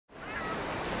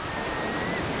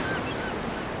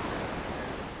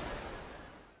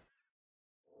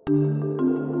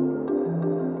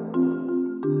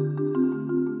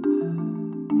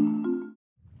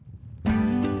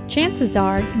Chances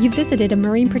are you visited a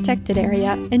marine protected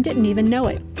area and didn't even know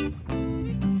it.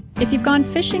 If you've gone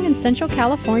fishing in Central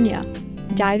California,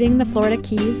 diving in the Florida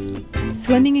Keys,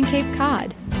 swimming in Cape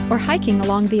Cod, or hiking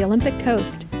along the Olympic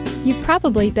coast, you've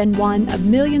probably been one of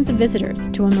millions of visitors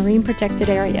to a marine protected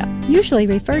area, usually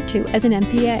referred to as an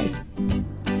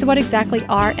MPA. So what exactly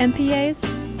are MPAs?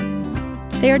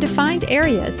 They are defined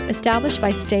areas established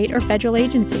by state or federal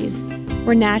agencies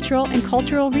where natural and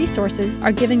cultural resources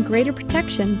are given greater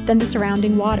protection than the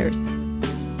surrounding waters.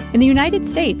 In the United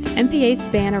States, MPAs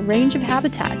span a range of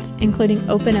habitats, including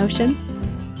open ocean,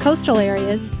 coastal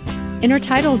areas,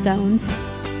 intertidal zones,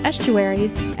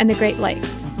 estuaries, and the Great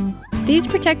Lakes. These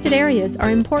protected areas are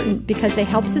important because they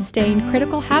help sustain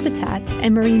critical habitats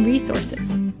and marine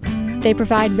resources. They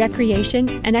provide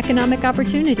recreation and economic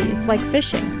opportunities like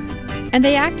fishing, and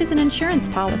they act as an insurance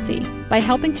policy by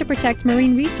helping to protect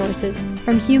marine resources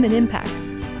from human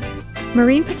impacts.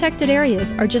 Marine protected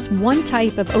areas are just one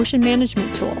type of ocean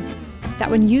management tool that,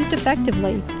 when used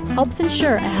effectively, helps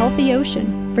ensure a healthy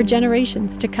ocean for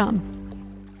generations to come.